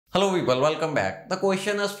Hello people, welcome back. The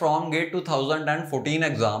question is from GATE 2014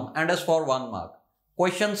 exam and is for 1 mark.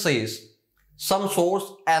 Question says, some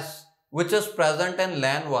source S which is present in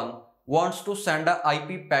LAN 1 wants to send a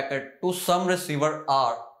IP packet to some receiver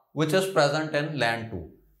R which is present in LAN 2.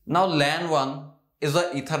 Now LAN 1 is a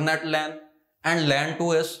Ethernet LAN and LAN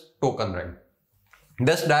 2 is token ring.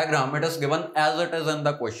 This diagram it is given as it is in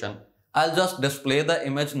the question. I'll just display the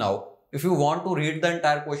image now. If you want to read the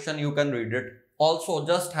entire question, you can read it. Also,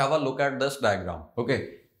 just have a look at this diagram.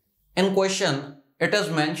 Okay. In question, it is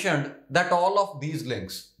mentioned that all of these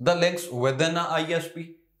links, the links within a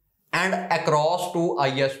ISP and across two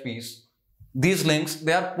ISPs, these links,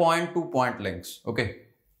 they are point-to-point links. Okay.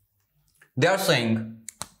 They are saying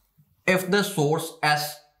if the source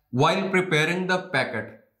S, while preparing the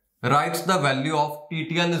packet, writes the value of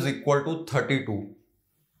TTL is equal to 32,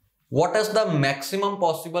 what is the maximum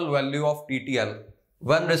possible value of TTL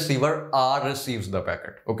when receiver R receives the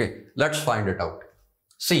packet? Okay, let's find it out.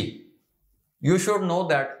 See, you should know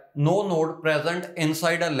that no node present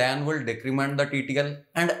inside a LAN will decrement the TTL,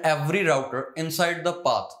 and every router inside the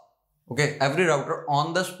path, okay, every router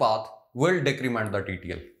on this path will decrement the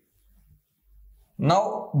TTL.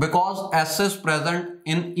 Now, because S is present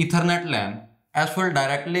in Ethernet LAN, S will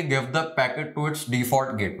directly give the packet to its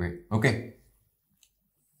default gateway. Okay,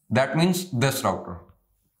 that means this router.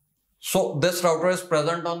 So this router is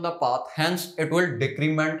present on the path, hence it will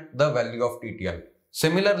decrement the value of TTL.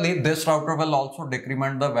 Similarly, this router will also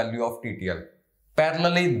decrement the value of TTL.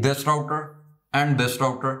 Parallelly, this router and this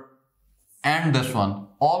router and this one,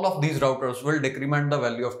 all of these routers will decrement the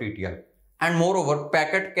value of TTL. And moreover,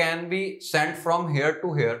 packet can be sent from here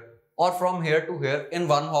to here or from here to here in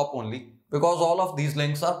one hop only, because all of these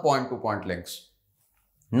links are point-to-point links.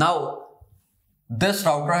 Now, this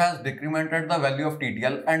router has decremented the value of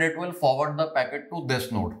TTL and it will forward the packet to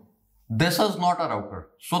this node. This is not a router.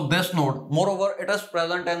 So this node, moreover, it is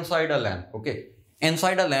present inside a LAN. Okay.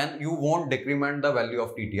 Inside a LAN, you won't decrement the value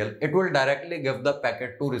of TTL. It will directly give the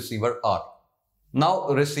packet to receiver R. Now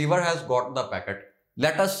receiver has got the packet.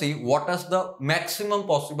 Let us see what is the maximum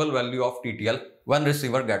possible value of TTL when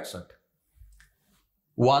receiver gets it.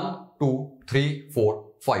 1, 2, 3, 4,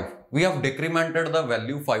 5. We have decremented the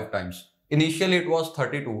value 5 times. Initially it was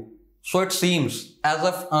 32, so it seems as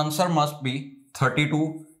if answer must be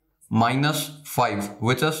 32 minus 5,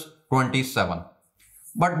 which is 27.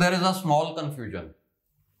 But there is a small confusion.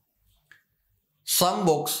 Some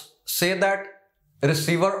books say that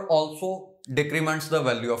receiver also decrements the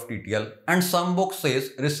value of TTL, and some books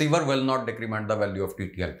says receiver will not decrement the value of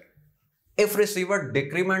TTL. If receiver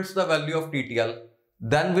decrements the value of TTL,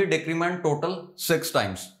 then we decrement total 6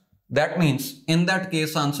 times. That means in that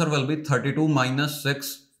case answer will be 32 minus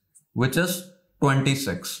 6, which is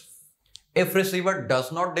 26. If receiver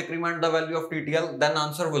does not decrement the value of TTL, then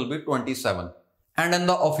answer will be 27. And in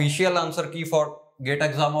the official answer key for GATE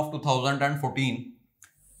exam of 2014,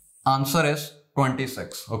 answer is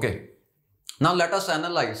 26. Okay. Now let us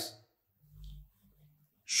analyze.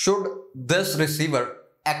 Should this receiver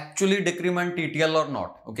actually decrement TTL or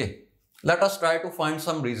not? Okay. Let us try to find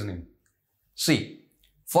some reasoning. See.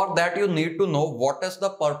 For that, you need to know what is the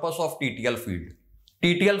purpose of TTL field.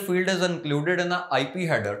 TTL field is included in an IP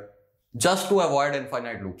header just to avoid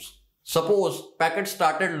infinite loops. Suppose packet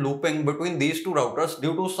started looping between these two routers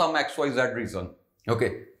due to some XYZ reason.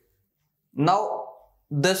 Okay. Now,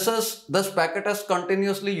 this packet is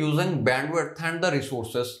continuously using bandwidth and the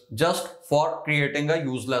resources just for creating a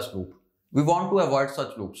useless loop. We want to avoid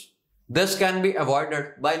such loops. This can be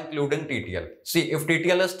avoided by including TTL. See, if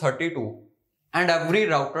TTL is 32, and every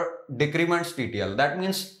router decrements TTL. That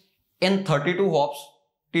means in 32 hops,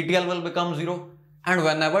 TTL will become 0. And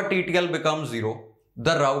whenever TTL becomes 0,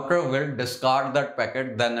 the router will discard that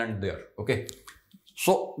packet then and there. Okay.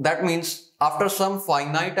 So that means after some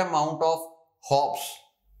finite amount of hops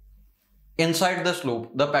inside this loop,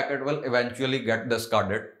 the packet will eventually get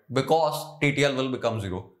discarded because TTL will become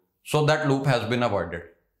 0. So that loop has been avoided.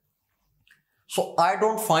 So I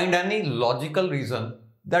don't find any logical reason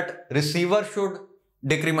that receiver should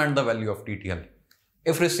decrement the value of TTL.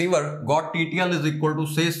 If receiver got TTL is equal to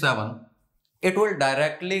say 7, it will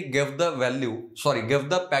directly give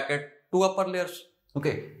the packet to upper layers.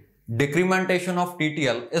 Okay. Decrementation of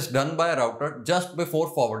TTL is done by a router just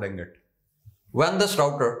before forwarding it. When this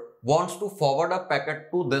router wants to forward a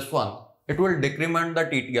packet to this one, it will decrement the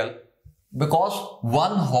TTL because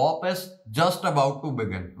one hop is just about to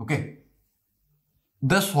begin. Okay.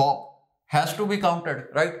 This hop has to be counted,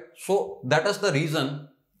 right? So that is the reason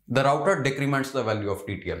the router decrements the value of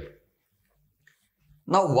TTL.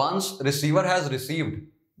 Now once receiver has received,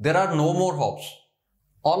 there are no more hops.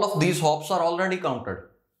 All of these hops are already counted.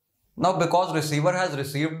 Now because receiver has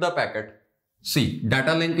received the packet, see,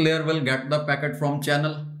 data link layer will get the packet from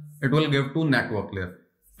channel, it will give to network layer,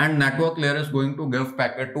 and network layer is going to give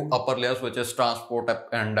packet to upper layers, which is transport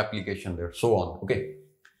and application layer, so on. Okay.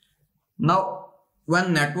 Now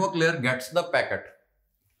when network layer gets the packet,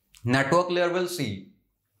 network layer will see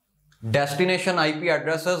destination IP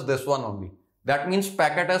address is this one only. That means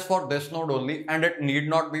packet is for this node only and it need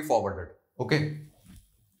not be forwarded. Okay.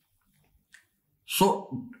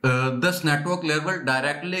 So this network layer will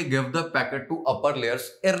directly give the packet to upper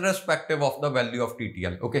layers irrespective of the value of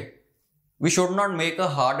TTL. Okay. We should not make a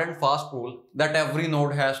hard and fast rule that every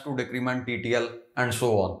node has to decrement TTL and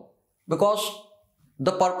so on. Because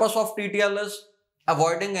the purpose of TTL is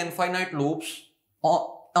avoiding infinite loops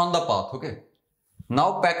on the path. Okay.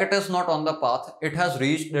 Now packet is not on the path, it has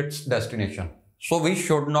reached its destination. So we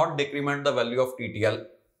should not decrement the value of TTL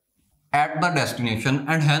at the destination,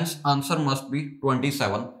 and hence answer must be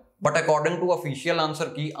 27. But according to official answer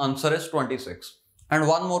key, answer is 26. And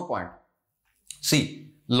one more point.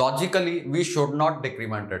 See, logically we should not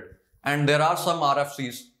decrement it. And there are some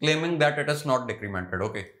RFCs claiming that it is not decremented.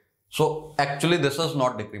 Okay. So actually this is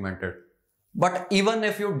not decremented. But even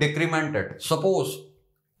if you decrement it, suppose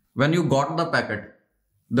when you got the packet,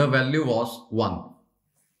 the value was 1.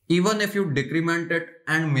 Even if you decrement it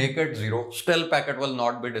and make it 0, still packet will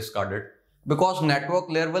not be discarded because network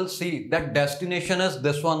layer will see that destination is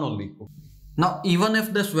this one only. Now, even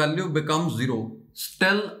if this value becomes 0,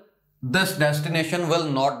 still this destination will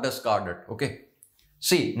not discard it. Okay.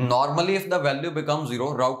 See, normally if the value becomes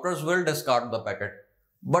 0, routers will discard the packet,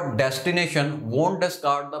 but destination won't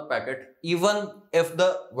discard the packet even if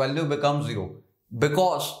the value becomes 0.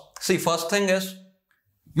 Because, see, first thing is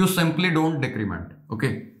you simply don't decrement.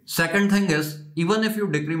 Okay. Second thing is, even if you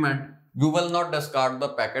decrement, you will not discard the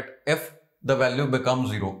packet if the value becomes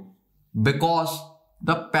 0 because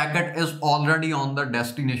the packet is already on the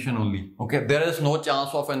destination only. Okay, there is no chance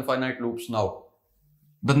of infinite loops now.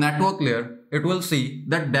 The network layer, it will see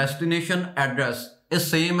that destination address is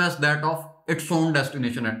same as that of its own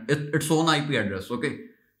destination, its own IP address. Okay,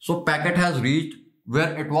 so packet has reached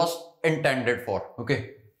where it was intended for.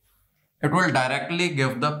 Okay, it will directly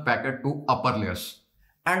give the packet to upper layers.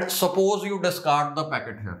 And suppose you discard the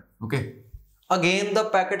packet here. Okay, again the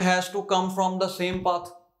packet has to come from the same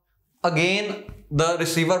path. Again the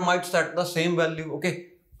receiver might set the same value. Okay,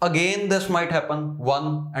 again this might happen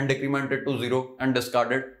 1 and decrement it to 0 and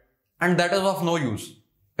discard it, and that is of no use.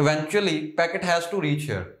 Eventually packet has to reach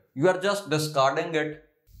here. You are just discarding it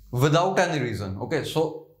without any reason. Okay,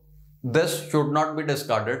 so this should not be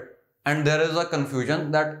discarded, and there is a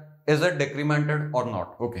confusion that is it decremented or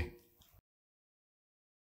not. Okay.